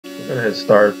gonna hit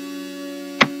start.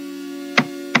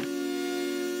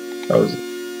 That was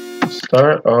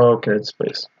start. Oh, okay, it's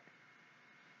space.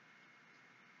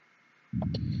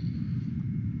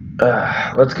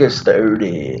 Let's get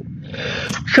started.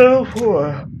 Show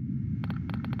for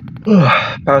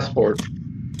passport.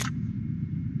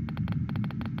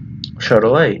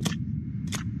 Shuttle 8.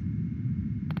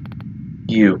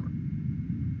 You.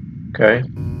 Okay.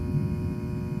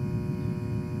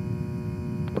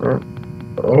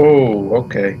 Oh,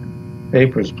 okay.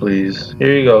 Papers, please.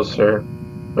 Here you go, sir.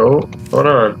 Oh, hold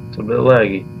on. It's a bit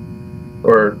laggy.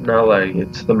 Or not laggy.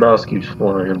 It's the mouse keeps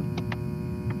flying.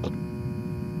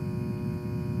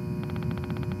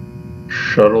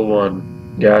 Shuttle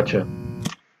 1. Gotcha.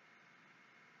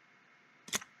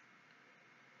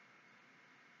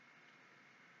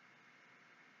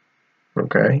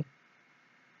 Okay.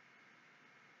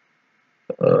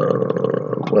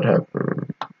 What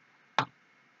happened?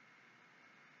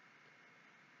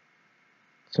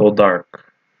 It's all dark.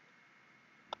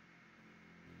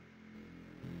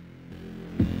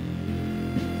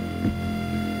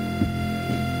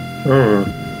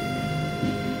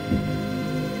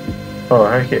 Oh,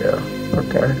 heck yeah.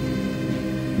 Okay.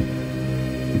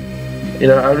 You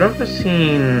know, I've never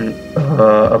seen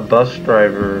a bus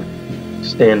driver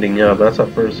standing up. That's a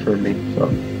first for me. So.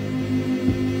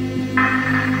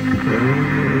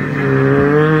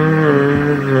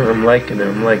 I'm liking it.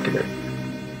 I'm liking it.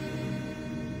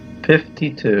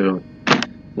 52.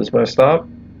 Is this my stop?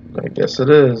 I guess it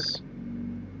is.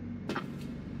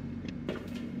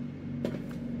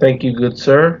 Thank you, good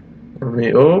sir. Let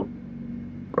me. Oh.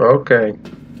 Okay.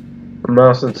 The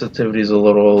mouse sensitivity is a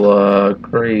little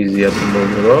crazy at the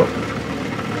moment.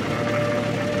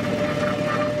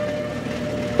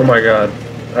 Oh my god.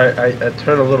 I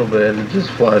turn a little bit and it just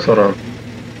flies. Hold on.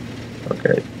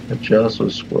 Okay. Adjust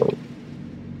with scroll.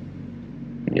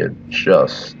 Let me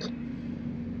adjust.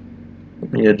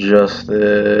 Let me adjust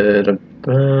it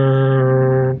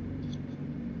about.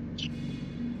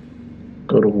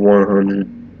 Go to 100.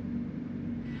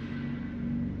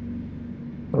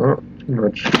 Oh, too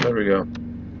much. There we go.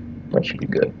 That should be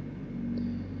good.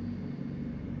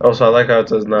 Also, I like how it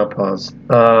says not pause.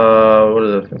 What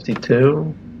is it?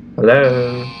 52?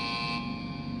 Hello?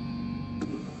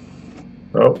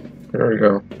 Oh, there we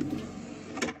go.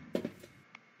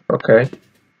 Okay.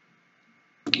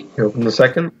 You open the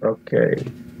second? Okay.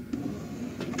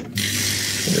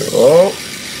 Oh,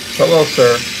 hello,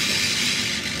 sir.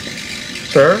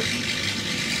 Sir?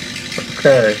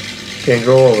 Okay. Can't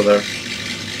go over there.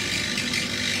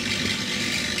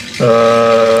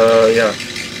 Yeah.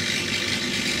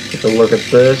 Take a look at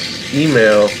this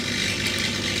email.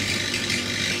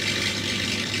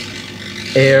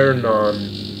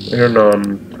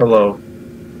 Ernon, hello.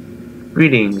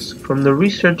 Greetings. From the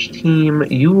research team,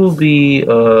 you will be,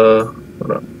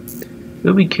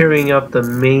 you'll be carrying out the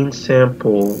main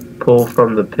sample pull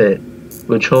from the pit,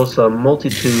 which hosts a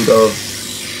multitude of...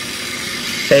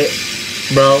 Hey,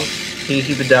 bro, can you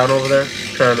keep it down over there?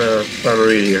 Trying to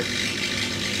read here.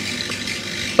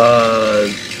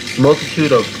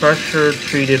 Multitude of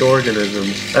pressure-treated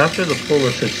organisms. After the pull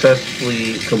is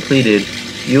successfully completed,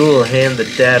 you will hand the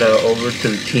data over to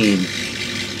the team.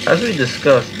 As we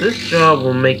discussed, this job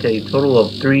will make a total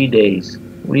of 3 days.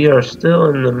 We are still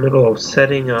in the middle of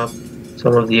setting up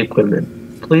some of the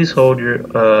equipment. Please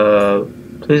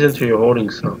please enter your holding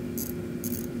cell.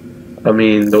 I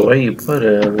mean, the way you put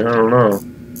it, I don't know.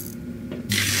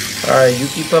 Alright, you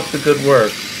keep up the good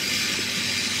work.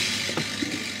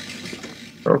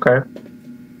 Okay.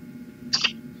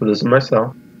 So this is my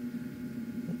cell.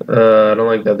 I don't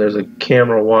like that there's a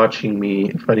camera watching me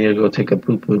if I need to go take a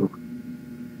poo-poo.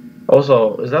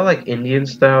 Also, is that like Indian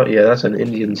style? Yeah, that's an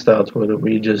Indian style toilet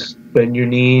where you just bend your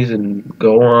knees and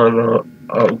go on,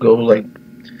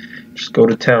 just go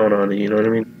to town on it, you know what I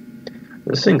mean?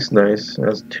 This sink's nice. It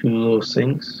has 2 little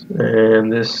sinks, and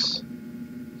this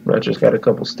match just got a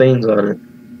couple stains on it.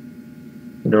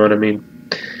 You know what I mean?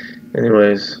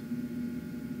 Anyways,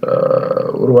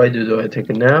 what do I do? Do I take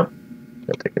a nap?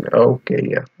 I take a nap. Okay,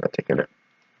 yeah, I take a nap.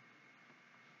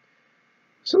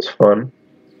 This is fun.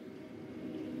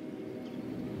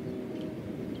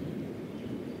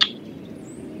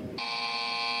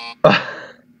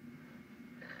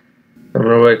 I'm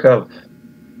gonna wake up.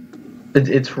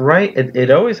 It's right.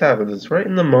 It always happens. It's right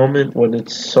in the moment when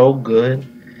it's so good,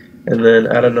 and then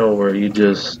out of nowhere you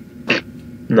just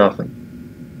nothing.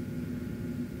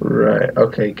 Right.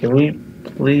 Okay. Can we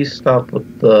please stop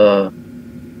with the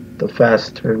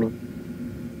fast turning?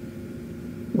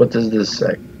 What does this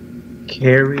say?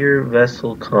 Carrier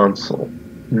vessel console.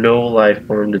 No life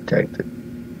form detected.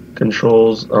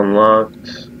 Controls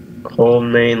unlocked. Hold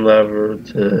main lever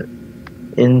to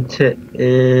intake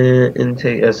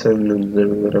SN or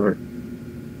whatever.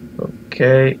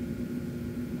 Okay.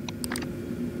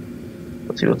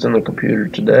 Let's see what's in the computer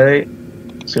today.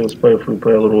 Let's see, let's play if we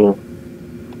play a little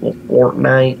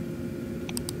Fortnite.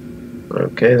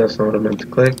 Okay, that's not what I meant to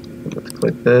click. I meant to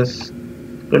click this.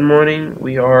 Good morning.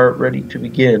 We are ready to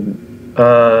begin.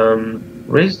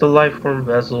 Raise the lifeform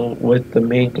vessel with the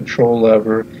main control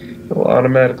lever. It will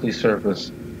automatically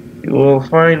surface. You will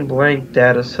find blank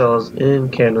data cells in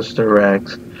canister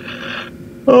racks,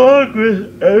 along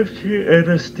with empty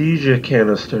anesthesia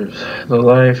canisters. The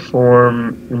life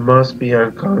form must be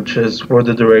unconscious for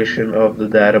the duration of the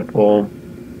data pool.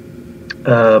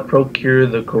 Procure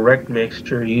the correct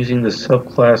mixture using the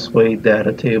subclass weight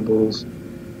data tables.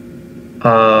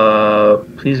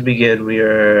 Please begin. We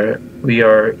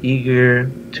are eager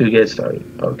to get started.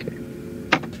 Okay.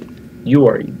 You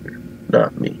are eager,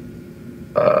 not me.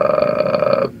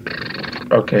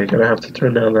 Okay, gonna have to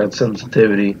turn down that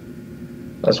sensitivity.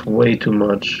 That's way too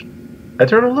much. I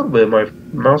turn a little bit, my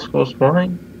mouse goes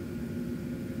flying.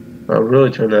 I'll really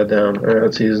turn that down. Alright,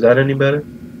 let's see, is that any better?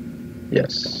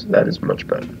 Yes, that is much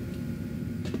better.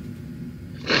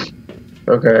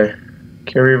 Okay.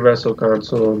 Carrier vessel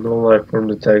console, no life form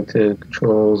detected,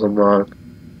 controls unlocked,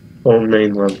 home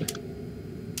main lever.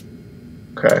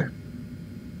 Okay.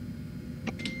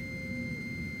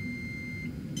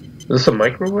 Is this a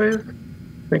microwave?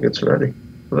 I think it's ready.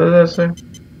 What did that say?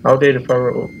 Outdated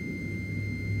power.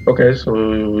 Okay, so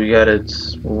we got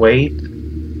its weight,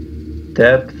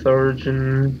 depth,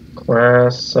 origin,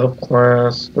 class,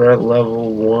 subclass, threat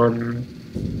level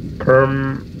 1,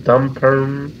 perm, dumb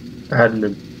perm,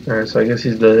 admin. Alright, so I guess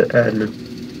he's the admin.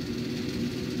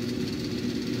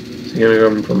 Is he gonna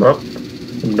come from up?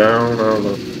 From down? I don't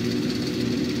know. I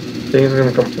think he's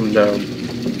gonna come from down.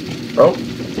 Oh!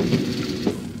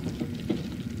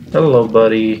 Hello,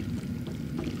 buddy.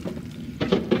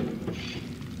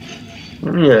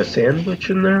 Yeah, a sandwich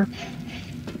in there?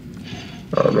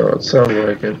 Oh no, it sounds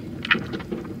like it.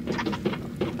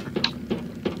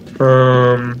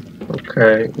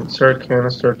 Okay. Insert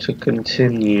canister to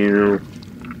continue.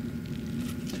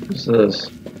 What's this?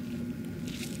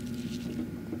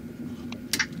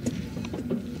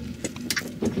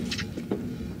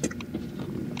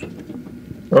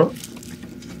 Oh.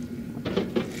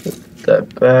 Put that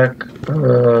back.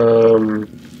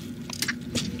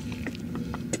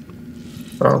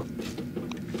 Oh.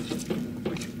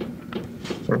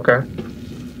 Okay.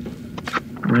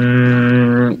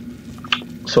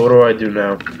 So what do I do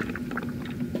now?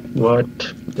 What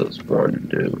does one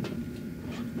do?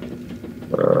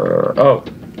 Oh.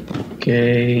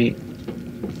 Okay.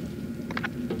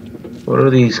 What are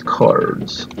these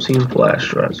cards? I'm seeing flash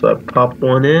drives. So I pop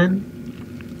one in.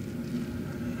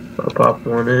 I pop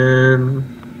one in.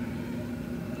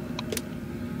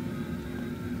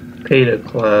 Peta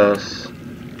class.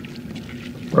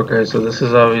 Okay, so this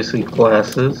is obviously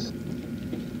classes.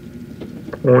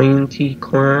 Pointy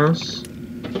class.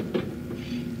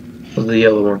 What's the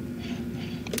yellow one?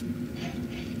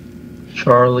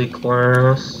 Charlie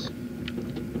class.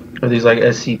 Are these like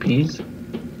SCPs?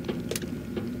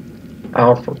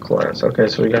 Alpha class. Okay,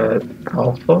 so we got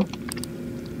Alpha.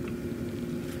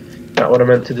 Not what I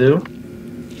meant to do.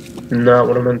 Not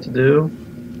what I meant to do.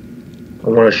 I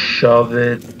want to shove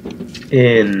it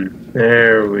in.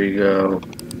 There we go.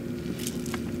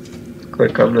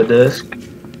 Click on the disk.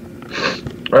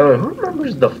 By the way, who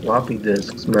remembers the floppy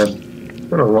disks, man? It's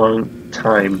been a long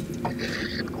time.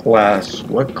 Class.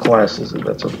 What class is it?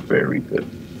 That's a very good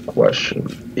question.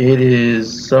 It is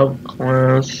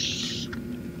subclass.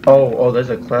 Oh, there's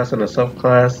a class and a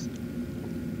subclass.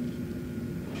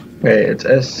 Okay, it's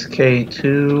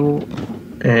SK2,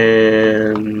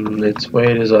 and its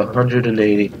weight is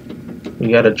 180.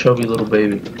 We got a chubby little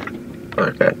baby.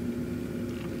 Okay.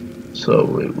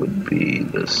 So it would be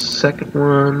the second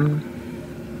one.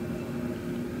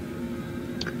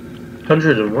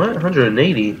 100 and what?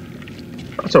 180?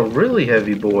 That's a really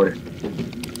heavy boy.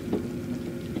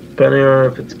 Depending on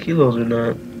if it's kilos or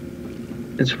not.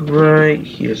 It's right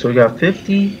here. So we got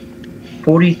 50,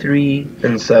 43,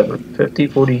 and 7. 50,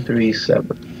 43,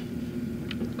 7.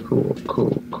 Cool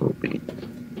beat.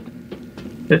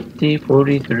 50,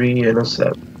 43, and a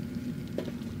 7.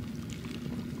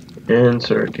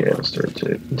 Insert canister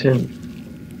to continue.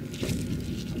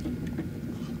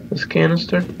 This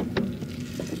canister?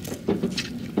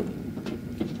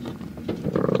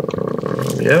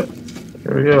 Yep.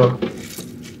 Here we go.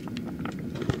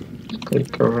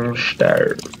 Click on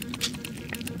start.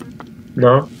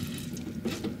 No?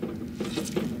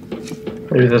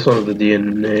 Maybe this one's the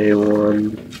DNA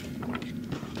one.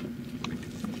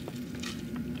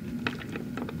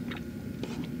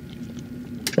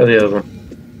 Or the other one.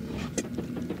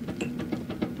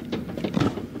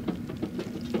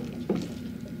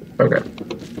 Okay.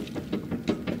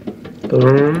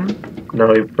 Boom.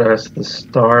 Now we press the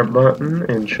start button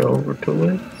and show over to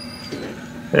it.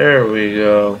 There we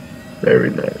go. Very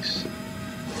nice.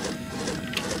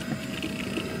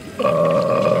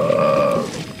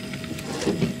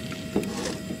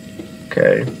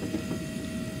 Okay.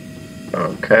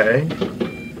 Okay.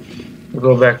 We'll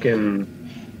go back and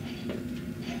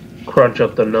crunch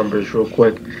up the numbers real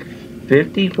quick.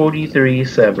 50, 43,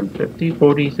 7. 50,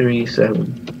 43,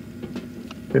 7.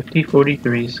 50,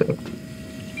 43, 7.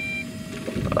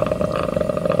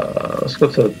 Let's go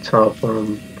to the top one.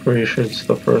 I'm pretty sure it's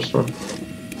the first one.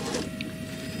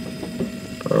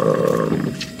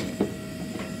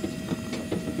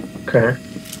 Okay.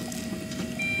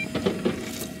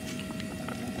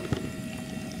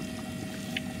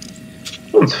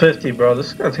 This one's 50, bro. This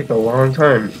is gonna take a long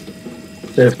time.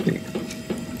 50.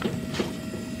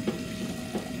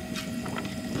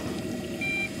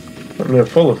 And they're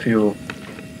full of fuel.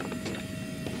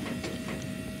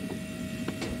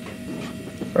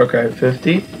 Okay,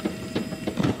 50.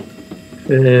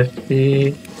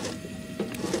 50.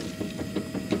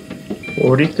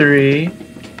 43.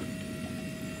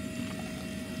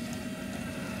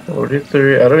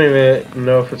 43. I don't even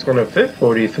know if it's gonna fit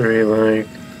 43, like.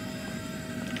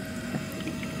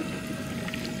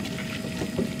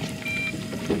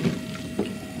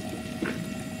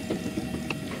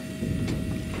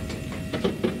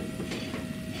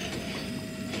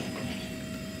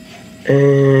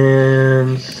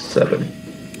 And 7.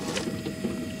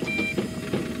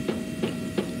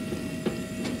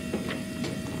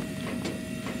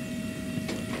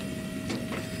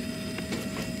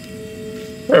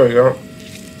 There we go.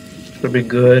 Should be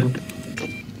good.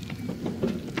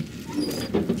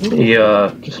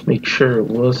 Yeah, just make sure it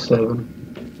was 7.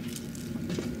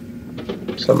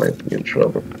 So I might be in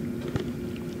trouble.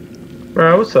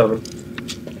 Alright, it was 7.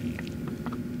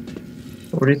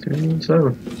 43 and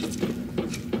 7.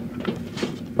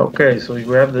 Okay, so we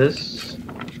grab this.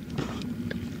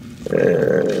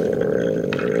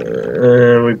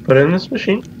 And we put it in this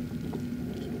machine.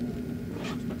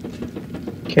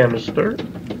 Canister.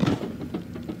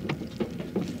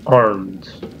 Armed.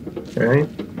 Okay.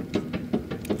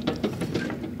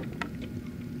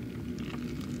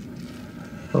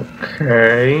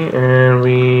 Okay, and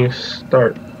we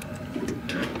start.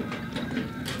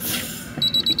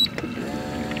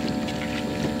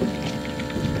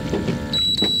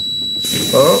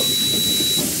 Oh,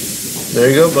 there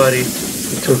you go, buddy.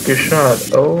 You took your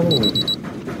shot. Oh.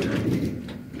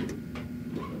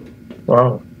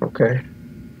 Wow, okay.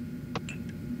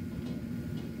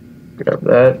 Grab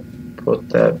that, put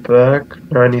that back.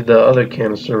 Now I need the other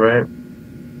canister, right?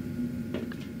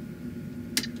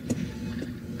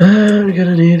 I'm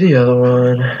gonna need the other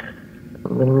one.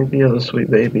 I'm gonna need the other sweet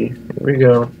baby. Here we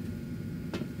go.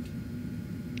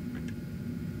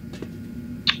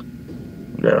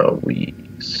 Now we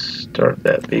start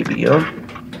that baby up.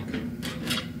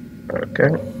 Okay.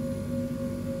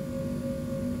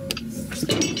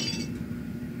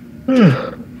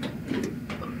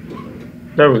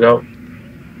 There we go.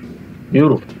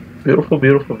 Beautiful. Beautiful,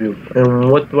 beautiful, beautiful. And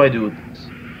what do I do with this?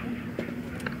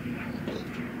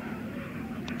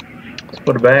 Let's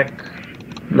put it back.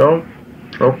 No?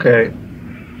 Okay.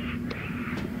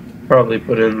 Probably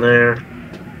put it in there.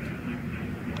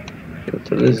 Give it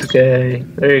to this guy.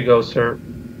 There you go, sir.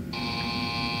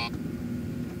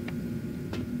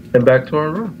 And back to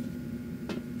our room.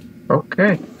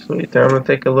 Okay. Sweet. Time to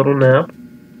take a little nap.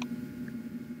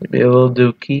 Maybe a little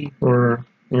dookie. Or,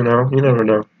 you know, you never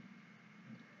know.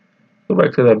 Go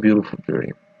back to that beautiful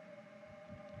dream.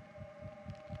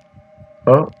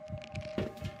 Oh.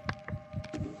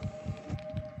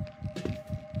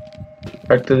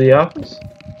 Back to the office?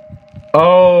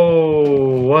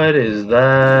 Oh, what is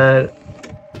that?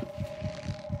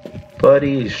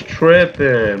 Buddy's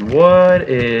tripping. What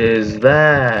is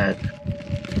that?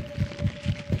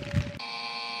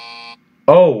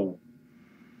 Oh.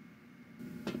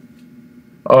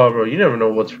 Oh, bro, you never know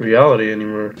what's reality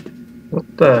anymore. What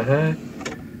the heck?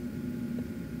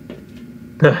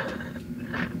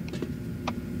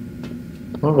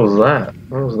 What was that?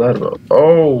 What was that about?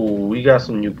 Oh, we got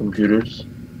some new computers.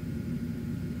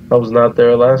 I was not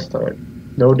there last time.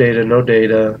 No data, no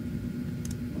data.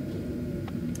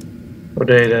 No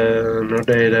data, no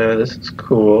data. This is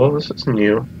cool. This is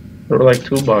new. There were like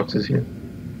 2 boxes here.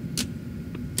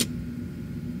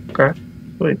 Okay,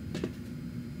 sweet.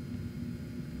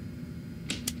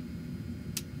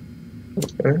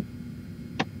 Okay.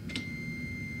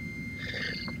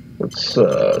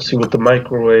 Let's see what the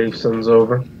microwave sends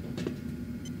over.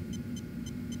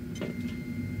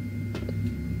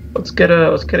 Let's get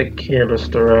a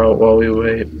canister out while we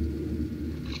wait.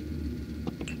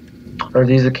 Are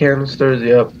these the canisters?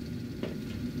 Yep.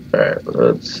 Alright,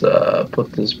 let's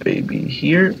put this baby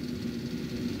here.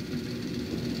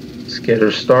 Let's get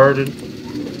her started.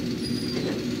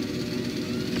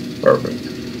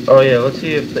 Perfect. Oh yeah, let's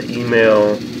see if the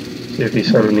email, see if he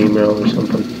sent an email or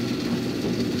something.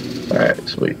 Alright,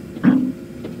 sweet.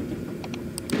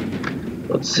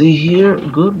 Let's see here.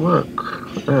 Good work.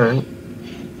 Alright.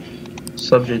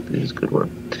 Subject is good work.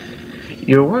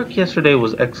 Your work yesterday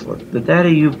was excellent. The data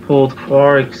you pulled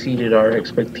far exceeded our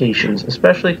expectations,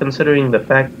 especially considering the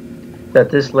fact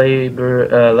that this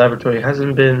laboratory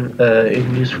hasn't been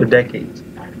in use for decades.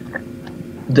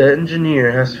 The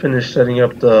engineer has finished setting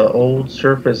up the old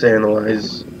surface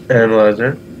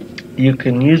analyzer. You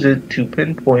can use it to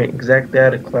pinpoint exact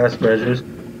data class measures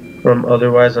from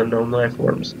otherwise unknown life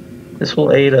forms. This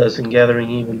will aid us in gathering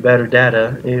even better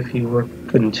data. If your work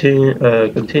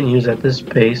continues at this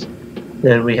pace,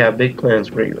 then we have big plans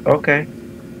for you. Okay.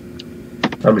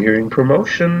 I'm hearing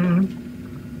promotion.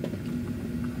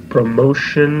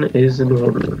 Promotion is in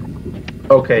order.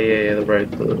 Okay, yeah, right.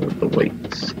 The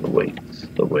weights.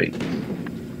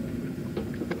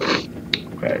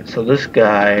 Okay, so this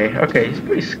guy, okay, he's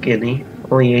pretty skinny.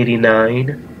 Only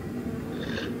 89.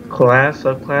 Class,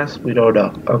 subclass, we don't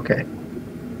know. Okay.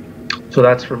 So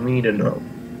that's for me to know.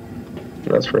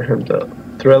 That's for him to.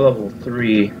 Threat level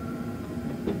 3.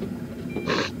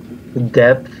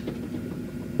 Depth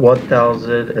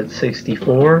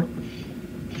 1064.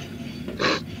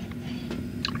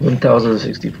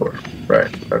 1064.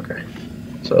 Right, okay.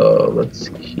 So let's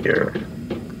see here.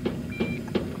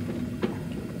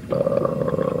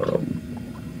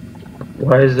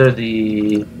 Why is this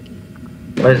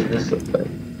a thing?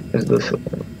 Is this a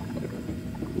thing?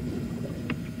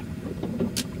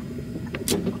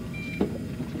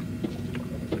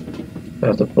 I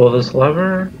have to pull this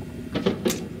lever.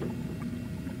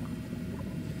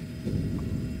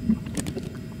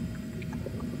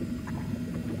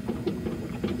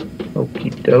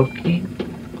 Okie dokie.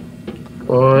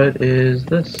 What is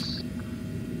this?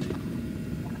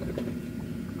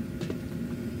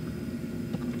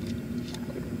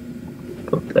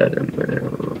 Put that in there.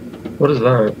 What is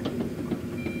that?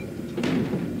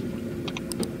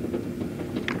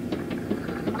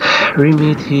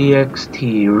 Readme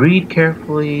TXT. Read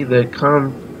carefully the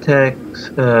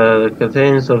context. The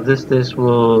contents of this disk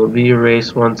will be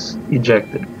erased once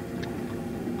ejected.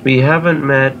 We haven't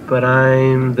met, but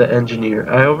I'm the engineer.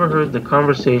 I overheard the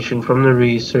conversation from the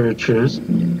researchers.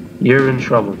 You're in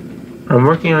trouble. I'm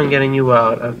working on getting you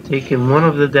out. I've taken one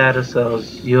of the data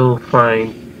cells. You'll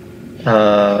find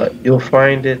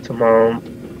it tomorrow,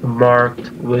 marked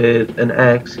with an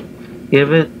X.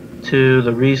 Give it to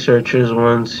the researchers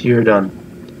once you're done.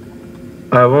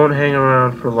 I won't hang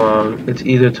around for long. It's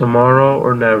either tomorrow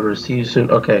or never. See you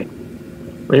soon. Okay.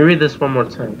 Let me read this one more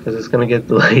time because it's gonna get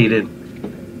deleted.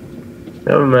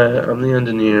 I'm the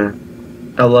engineer.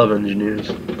 I love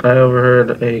engineers. I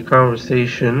overheard a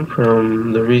conversation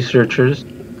from the researchers.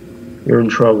 You're in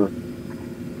trouble.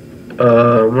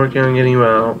 I'm working on getting you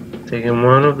out. Taking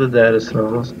one of the data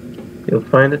cells. You'll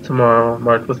find it tomorrow,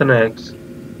 marked with an X.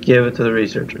 Give it to the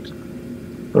researchers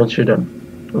once you're done.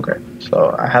 Okay,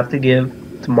 so I have to give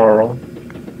tomorrow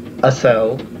a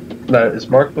cell that is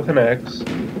marked with an X,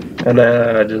 and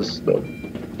then I just go.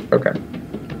 Okay.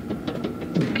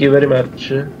 Thank you very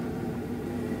much.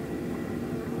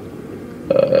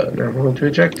 Now I'm going to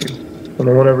eject you, so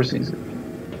no one ever sees it.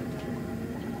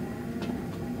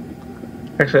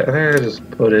 Actually, I think I just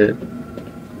put it.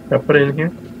 I put it in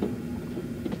here.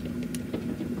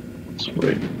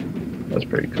 Sweet. That's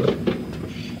pretty cool.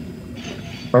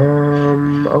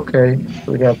 Okay.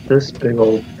 We got this big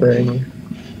old thing.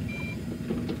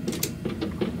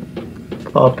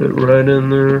 Pop it right in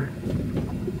there.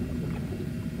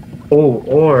 Oh,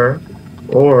 or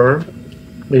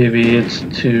maybe it's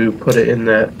to put it in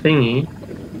that thingy.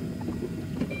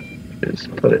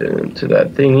 Just put it into that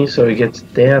thingy so it gets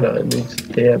data. It needs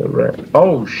data, right?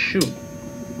 Oh, shoot.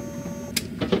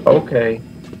 Okay.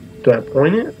 Do I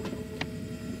point it?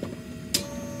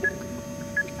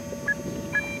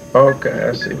 Okay,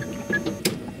 I see.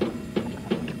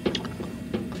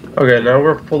 Okay, now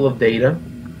we're full of data.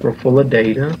 We're full of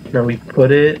data. Now we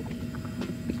put it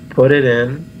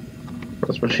in.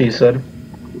 That's what she said.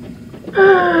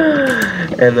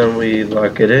 And then we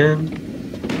lock it in.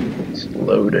 It's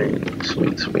loading.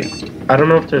 Sweet, sweet. I don't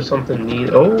know if there's something neat.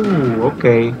 Oh,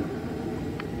 okay.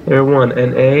 Layer 1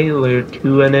 NA, layer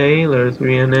 2 NA, layer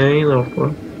 3 NA, layer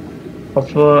 4.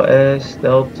 Alpha, S,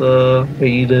 Delta,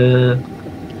 Beta.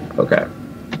 Okay.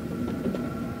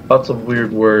 Lots of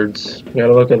weird words. You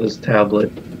gotta look at this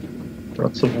tablet.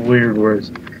 Lots of weird words.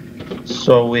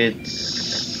 So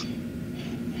it's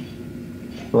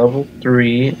level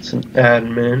 3. It's an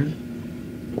admin.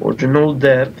 Original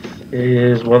depth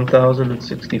is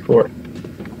 1064.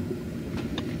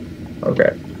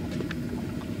 Okay.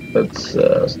 Let's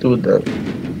do it then.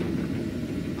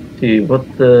 See, what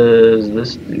does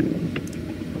this do?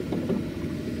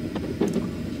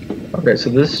 Okay, so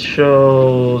this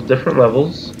shows different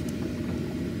levels.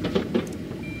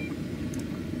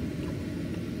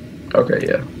 Okay,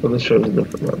 yeah, so this shows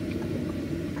different levels.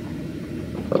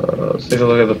 Let's take a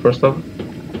look at the first level.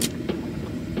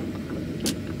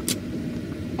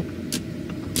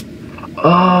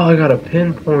 Oh, I gotta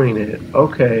pinpoint it.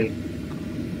 Okay.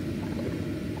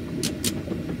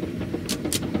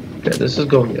 Okay, this is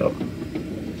going up.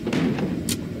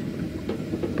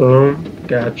 Boom,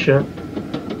 gotcha.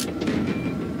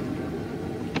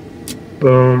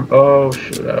 Boom. Oh,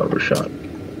 shoot, I overshot.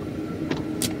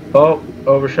 Oh,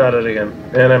 overshot it again.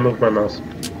 And I moved my mouse.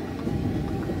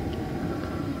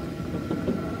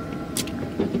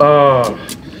 Oh,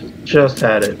 just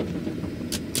had it.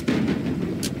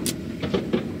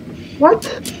 What?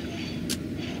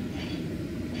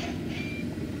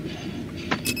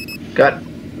 Got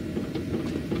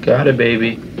it,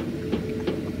 baby.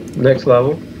 Next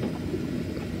level.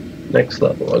 Next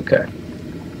level, okay.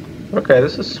 Okay,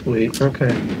 this is sweet.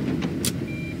 Okay.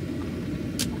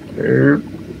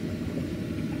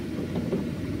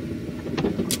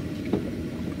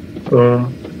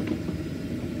 Boom.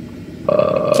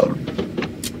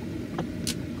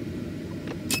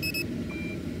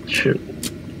 Shoot.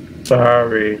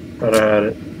 Sorry, thought I had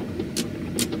it.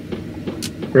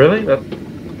 Really?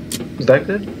 Is that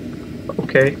good?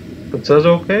 Okay. If it says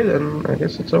okay, then I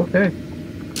guess it's okay.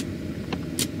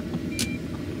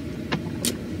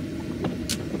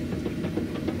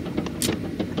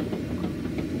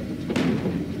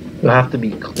 Do I have to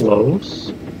be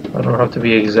close? I don't have to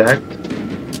be exact?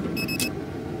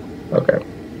 Okay.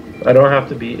 I don't have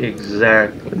to be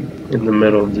exactly in the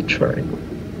middle of the triangle.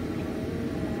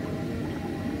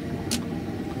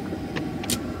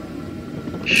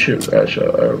 Shoot, I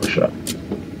overshot.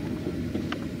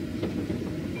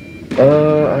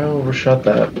 I overshot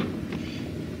that.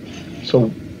 So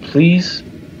please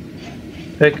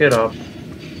pick it up.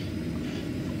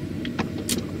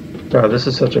 God, this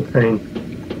is such a pain.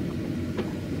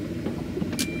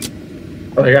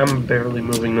 Like, I'm barely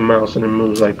moving the mouse and it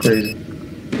moves like crazy.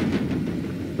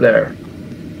 There.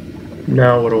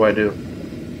 Now what do I do?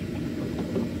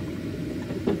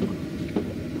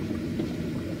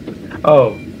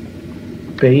 Oh.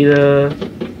 Beta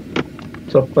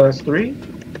subclass 3?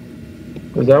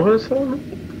 Is that what it's called?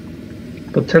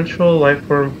 Potential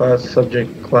lifeform class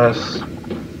subject class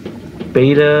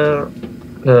Beta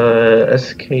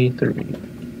SK3.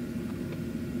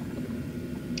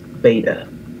 Beta.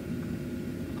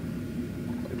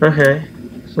 Okay,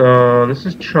 so this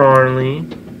is Charlie.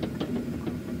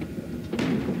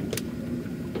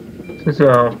 This is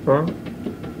Alpha.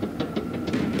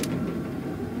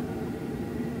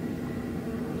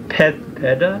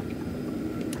 Beta?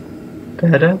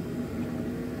 Beta?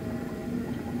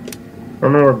 I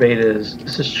don't know where Beta is.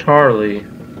 This is Charlie.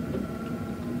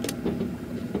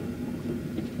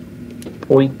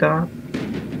 Poita?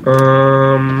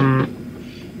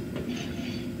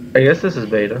 I guess this is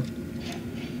Beta.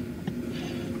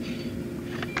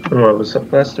 And what was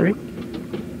subclass 3?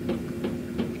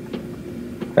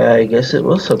 I guess it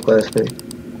was subclass 3.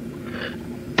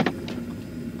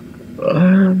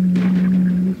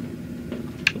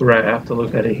 Right, I have to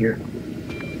look at it here.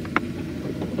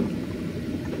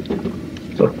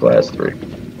 Subclass 3.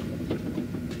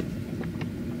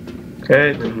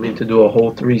 Okay, then we need to do a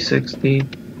whole 360.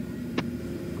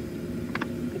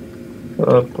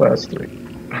 Subclass 3.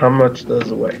 How much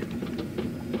does it weigh?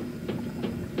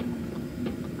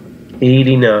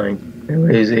 89. It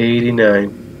weighs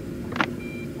 89.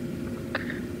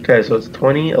 Okay, so it's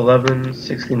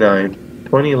 201169.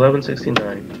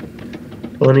 201169.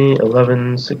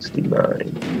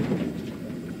 201169.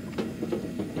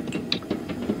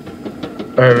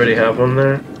 I already have one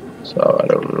there, so I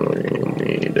don't really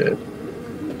need it.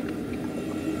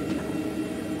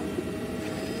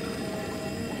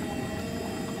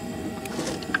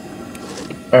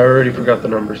 I already forgot the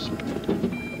numbers.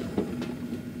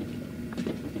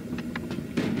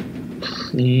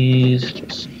 Please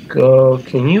just go.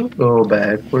 Can you go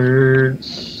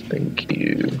backwards? Thank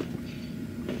you.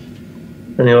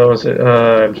 2011,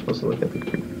 I'm supposed to look at the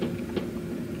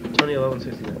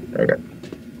 2011-69. Okay.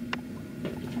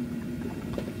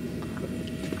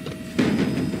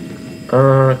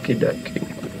 Okie dokie.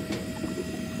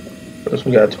 First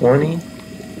we got 20.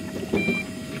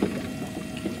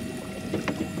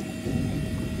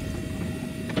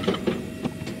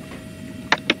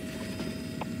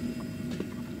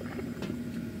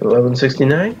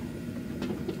 $11.69.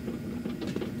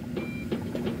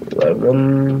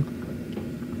 11.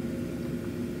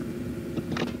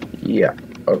 Yeah.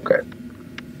 Okay.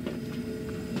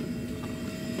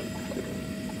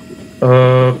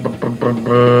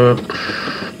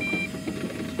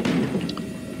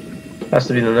 Has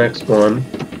to be the next one.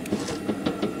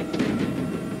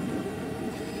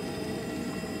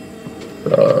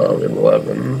 We have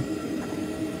 11.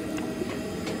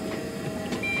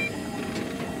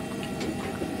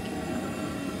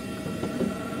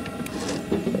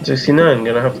 $69.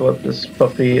 Gonna have to let this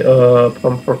puppy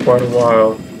pump for quite a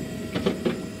while.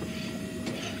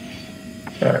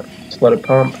 Alright, let's let it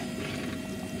pump.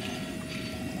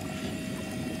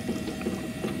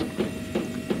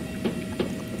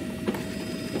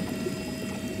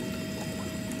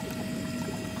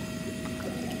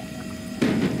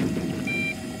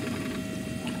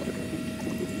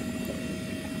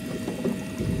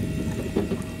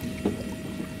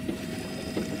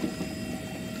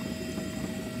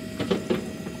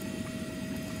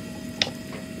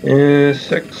 Is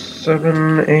 6,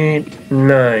 7, 8,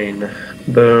 9.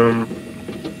 Boom.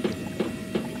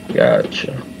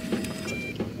 Gotcha.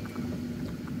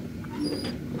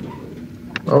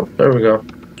 Oh, there we go.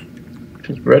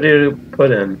 She's ready to put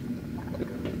in.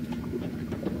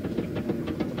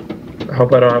 I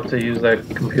hope I don't have to use that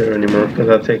computer anymore because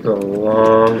that takes a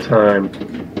long time.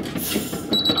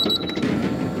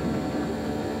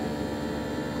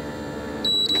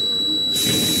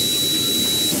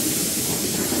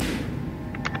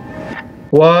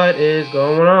 What is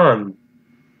going on?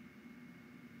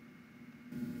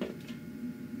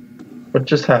 What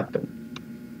just happened?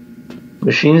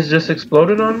 Machines just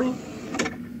exploded on me?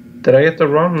 Did I get the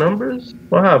wrong numbers?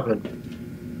 What happened?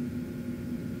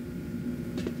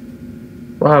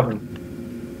 What happened?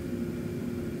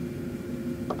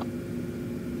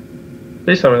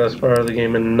 Please tell me that's part of the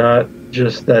game and not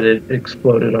just that it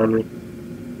exploded on me.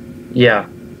 Yeah.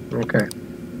 Okay.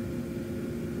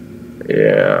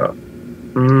 Yeah.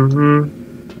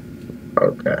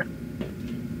 Okay.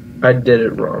 I did it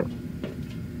wrong.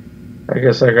 I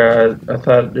guess I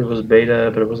thought it was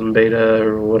beta, but it wasn't beta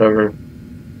or whatever.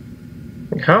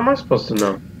 Like, how am I supposed to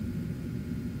know?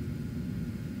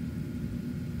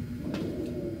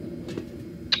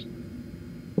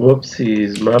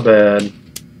 Whoopsies, my bad.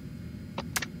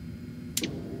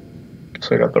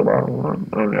 So I got the wrong one.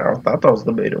 Oh yeah, I thought that was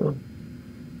the beta one.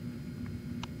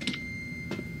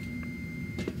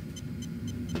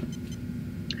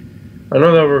 I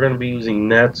know that we're going to be using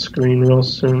that screen real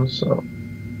soon, so.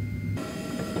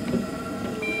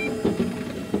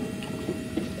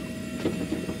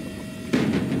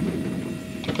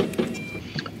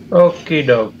 Okie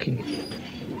dokie.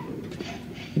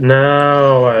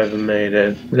 Now I've made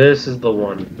it. This is the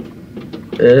one.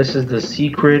 This is the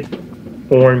secret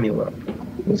formula.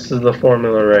 This is the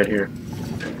formula right here.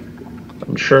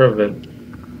 I'm sure of it.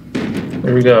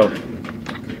 Here we go.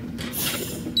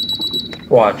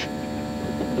 Watch.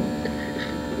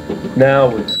 Now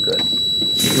it's good.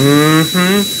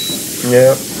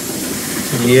 Yep.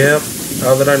 Yep.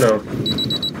 How did I know?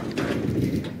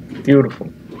 Beautiful.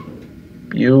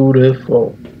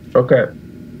 Beautiful. Okay.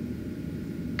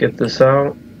 Get this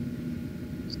out.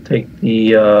 Let's take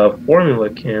the formula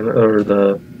can or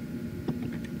the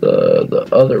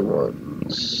other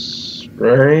ones,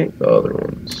 right? The other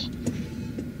ones.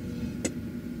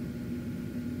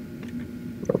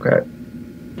 Okay.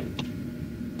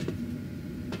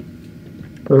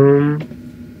 Boom.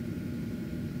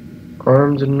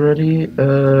 Armed and ready.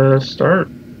 Start.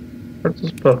 Start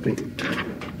this puppy.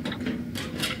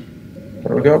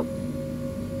 There we go.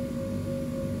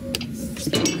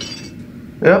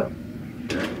 Yep.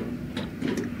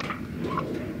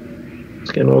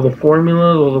 Let's get all the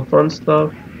formulas, all the fun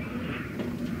stuff.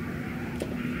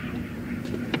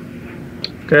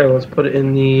 Okay, let's put it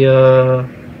in the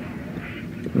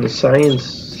science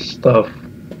stuff.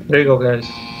 There you go, guys.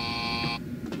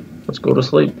 Let's go to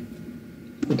sleep.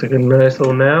 We'll take a nice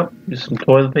little nap. Use some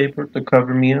toilet paper to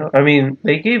cover me up. I mean,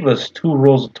 they gave us 2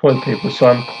 rolls of toilet paper, so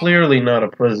I'm clearly not a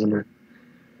prisoner.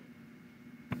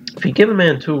 If you give a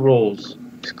man 2 rolls,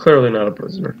 he's clearly not a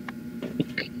prisoner.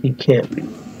 He can't be.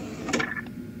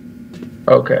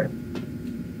 Okay.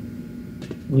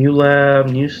 New lab,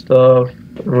 new stuff.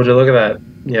 Would you look at that?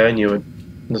 Yeah, I knew it.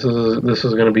 This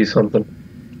is gonna be something.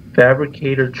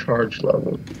 Fabricator charge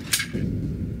level.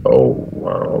 Oh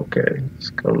wow, okay. It's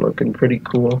kind of looking pretty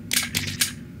cool.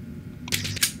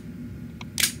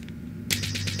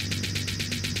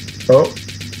 Oh.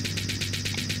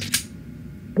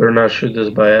 Better not shoot this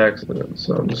by accident,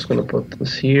 so I'm just gonna put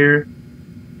this here.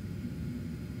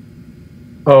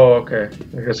 Oh, okay.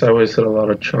 I guess I wasted a lot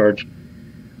of charge.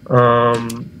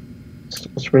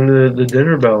 Let's ring the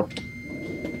dinner bell.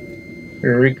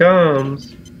 Here he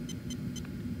comes.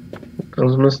 Here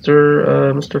comes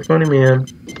Mr. Funny Man.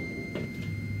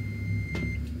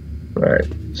 Right.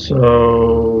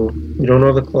 So you don't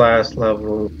know the class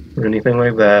level or anything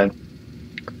like that.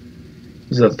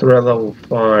 He's a threat level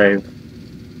 5.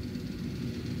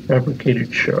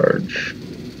 Fabricated charge.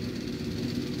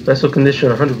 Vessel condition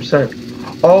 100%.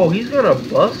 Oh, he's gonna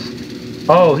bust?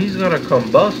 Oh, he's gonna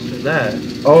combust to that.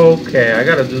 Okay, I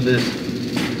gotta do this.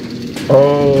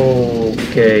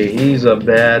 Okay, he's a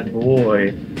bad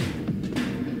boy.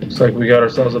 Looks like we got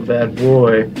ourselves a bad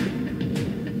boy.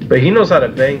 But he knows how to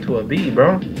bang to a beat,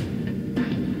 bro.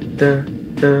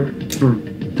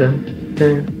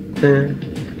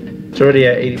 It's already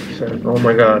at 80%. Oh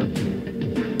my god.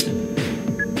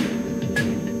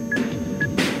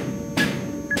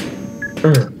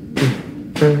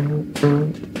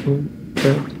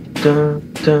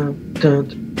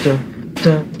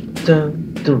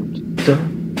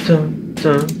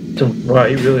 Wow,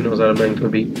 he really knows how to bang to a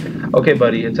beat. Okay,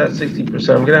 buddy, it's at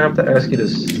 60%. I'm gonna have to ask you to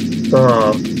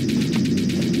stop.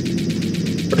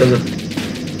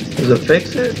 Does it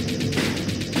fix it?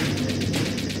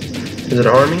 Is it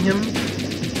harming him?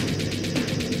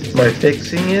 Am I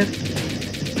fixing it?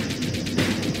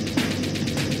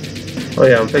 Oh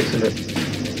yeah, I'm fixing it.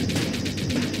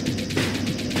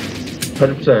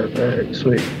 100%. Alright,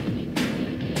 sweet.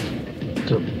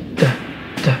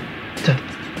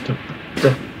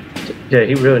 Yeah,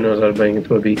 he really knows how to bang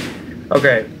into a beat.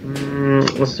 Okay,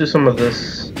 let's do some of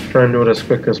this. Try and do it as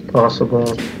quick as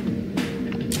possible.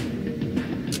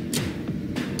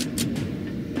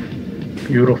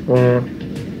 Beautiful.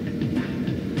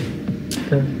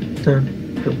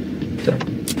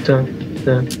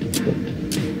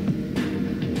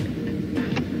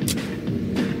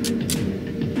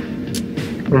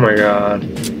 Oh my god.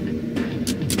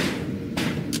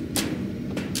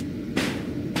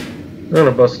 I'm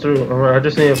gonna bust through. I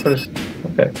just need to finish.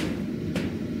 Okay.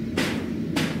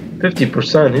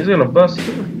 50%. He's gonna bust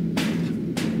through.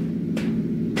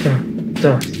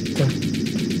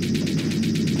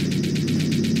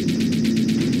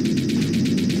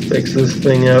 Fix this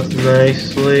thing up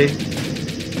nicely.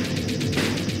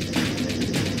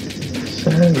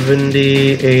 70,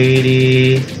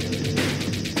 80,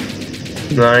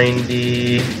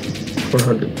 90,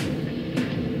 100.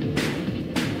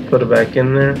 Put it back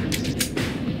in there.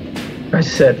 I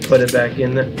said put it back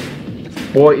in there.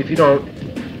 Boy, if you don't...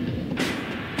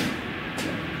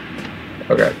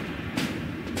 Okay.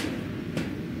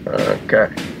 Okay.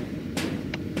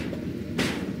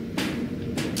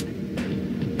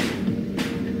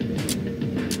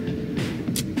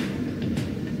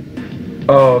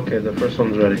 Oh, okay, the first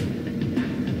one's ready.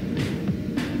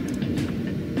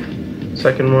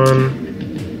 Second one,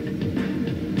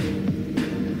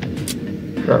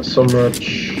 not so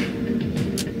much.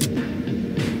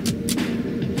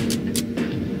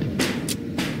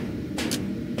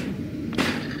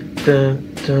 Dun,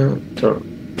 dun, dun,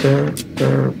 dun,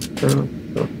 dun, dun,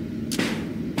 dun.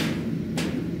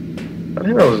 I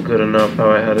think that was good enough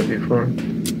how I had it before.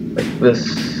 Like this.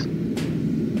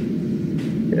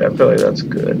 Yeah, I feel like that's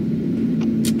good.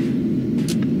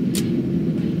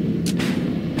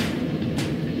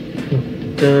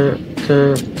 Dun,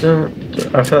 dun, dun,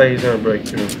 dun. I feel like he's gonna break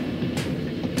through.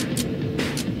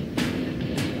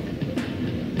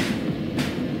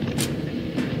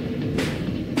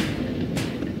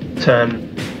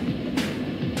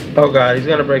 Oh god, he's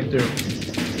gonna break through.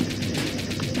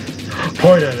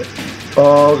 Point at it.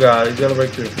 Oh god, he's gonna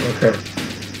break through. Okay.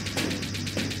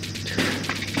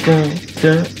 Dun,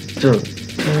 dun, dun,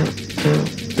 dun,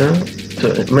 dun,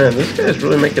 dun, dun. Man, this guy's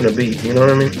really making a beat, you know what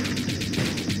I mean?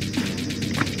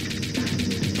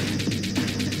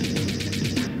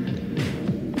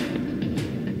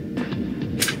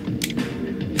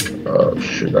 Oh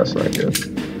shoot, that's not good.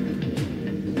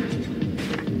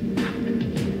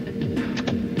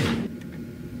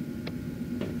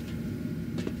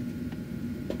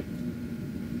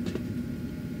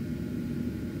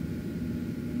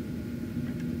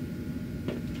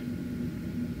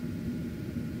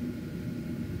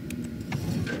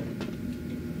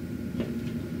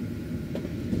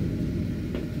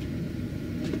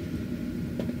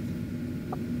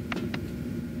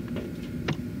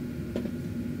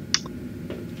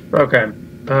 Okay,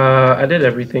 I did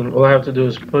everything. All I have to do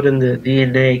is put in the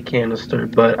DNA canister,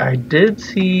 but I did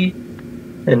see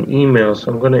an email,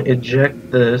 so I'm gonna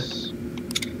eject this.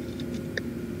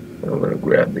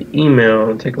 grab the email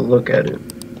and take a look at it.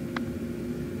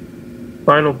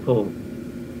 Final pull.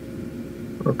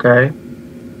 Okay.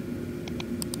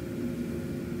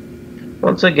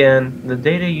 Once again, the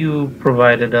data you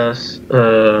provided us,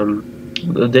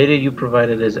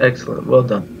 is excellent. Well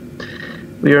done.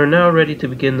 We are now ready to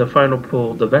begin the final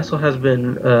pull. The vessel has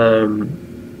been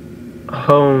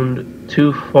honed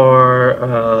to far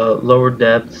lower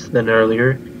depths than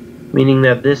earlier, meaning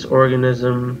that this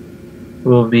organism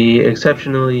will be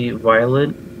exceptionally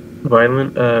violent.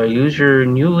 Use your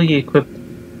newly equipped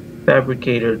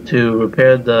fabricator to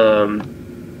repair the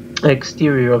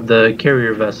exterior of the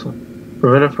carrier vessel.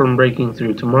 Prevent it from breaking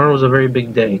through. Tomorrow is a very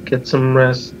big day. Get some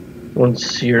rest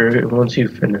once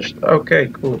you've finished. Okay,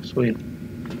 cool, sweet.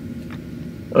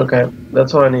 Okay,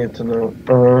 that's all I need to know.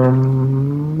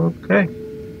 Okay.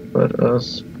 Let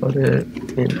us put it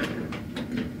in.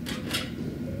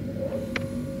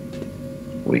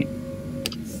 Sweet.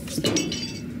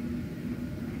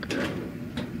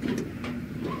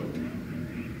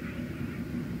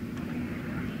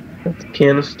 That's a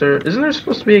canister. Isn't there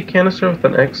supposed to be a canister with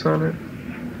an X on it?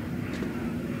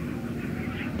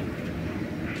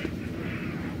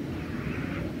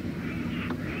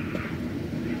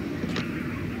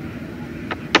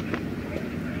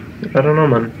 I don't know,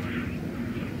 man.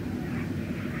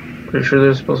 Pretty sure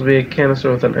there's supposed to be a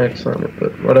canister with an X on it,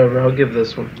 but whatever, I'll give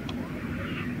this one.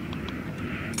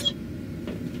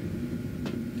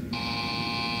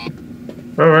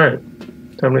 Alright.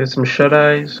 Time to get some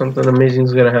shut-eye. Something amazing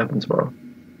is gonna happen tomorrow.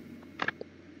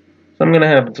 Something gonna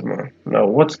happen tomorrow. Now,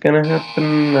 what's gonna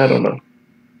happen? I don't know.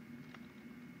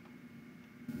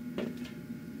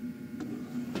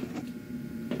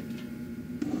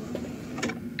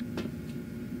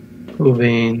 Cool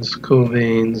beans, cool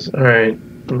beans. Alright,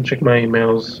 let me check my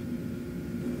emails.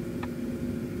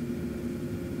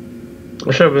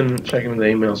 I should have been checking the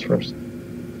emails first.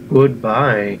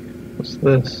 Goodbye. What's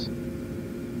this?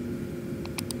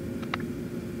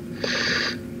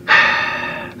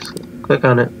 Click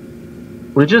on it.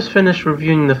 We just finished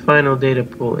reviewing the final data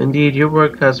pool. Indeed, your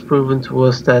work has proven to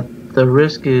us that the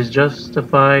risk is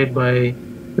justified by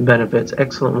the benefits.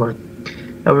 Excellent work.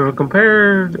 However,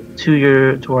 compared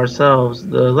to ourselves,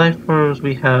 the life forms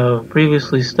we have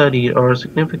previously studied are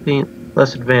significantly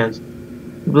less advanced.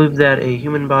 We believe that a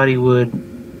human body would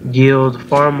yield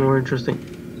far more interesting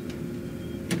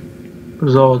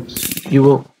results. You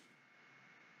will...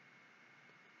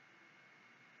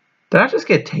 Did I just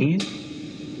get tased?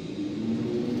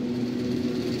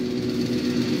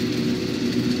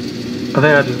 I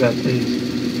think I just got tased.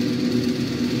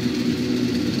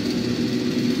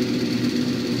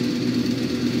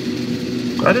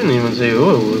 I didn't even say who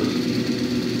it was.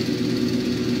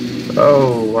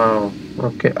 Oh, wow.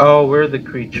 Okay. Oh, we're the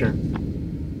creature.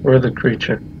 We're the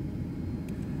creature.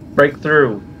 Break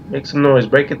through. Make some noise.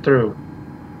 Break it through.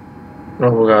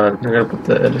 Oh, God. I gotta put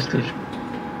the anesthesia.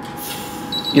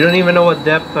 You don't even know what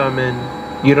depth I'm in.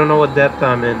 You don't know what depth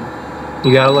I'm in.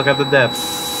 You gotta look at the depth.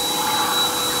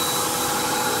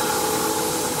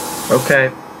 Okay.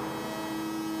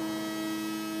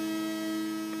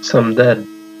 So I'm dead.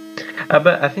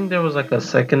 I think there was like a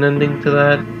second ending to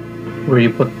that, where you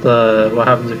put the, what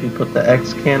happens if you put the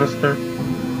X canister.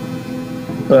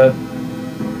 But,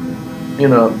 you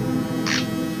know,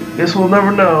 guess we'll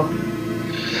never know.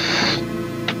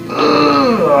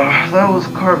 Ugh, that was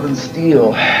carbon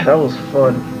steel. That was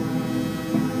fun.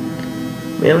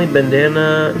 Manly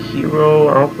Bandana, Hero,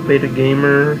 Alpha Beta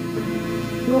Gamer,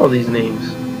 all these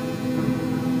names.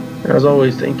 As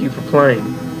always, thank you for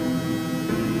playing.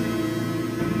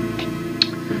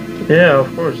 Yeah,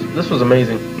 of course. This was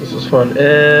amazing. This was fun.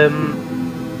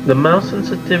 The mouse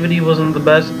sensitivity wasn't the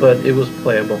best, but it was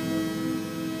playable.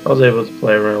 I was able to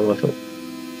play around with it.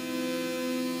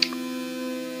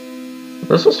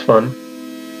 This was fun.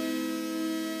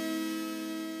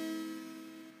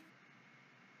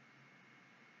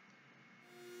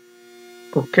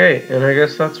 Okay, and I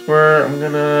guess that's where I'm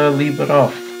gonna leave it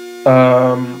off.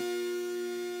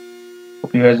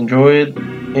 Hope you guys enjoyed,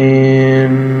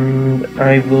 and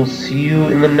I will see you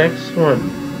in the next one.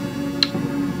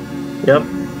 Yep,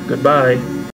 goodbye.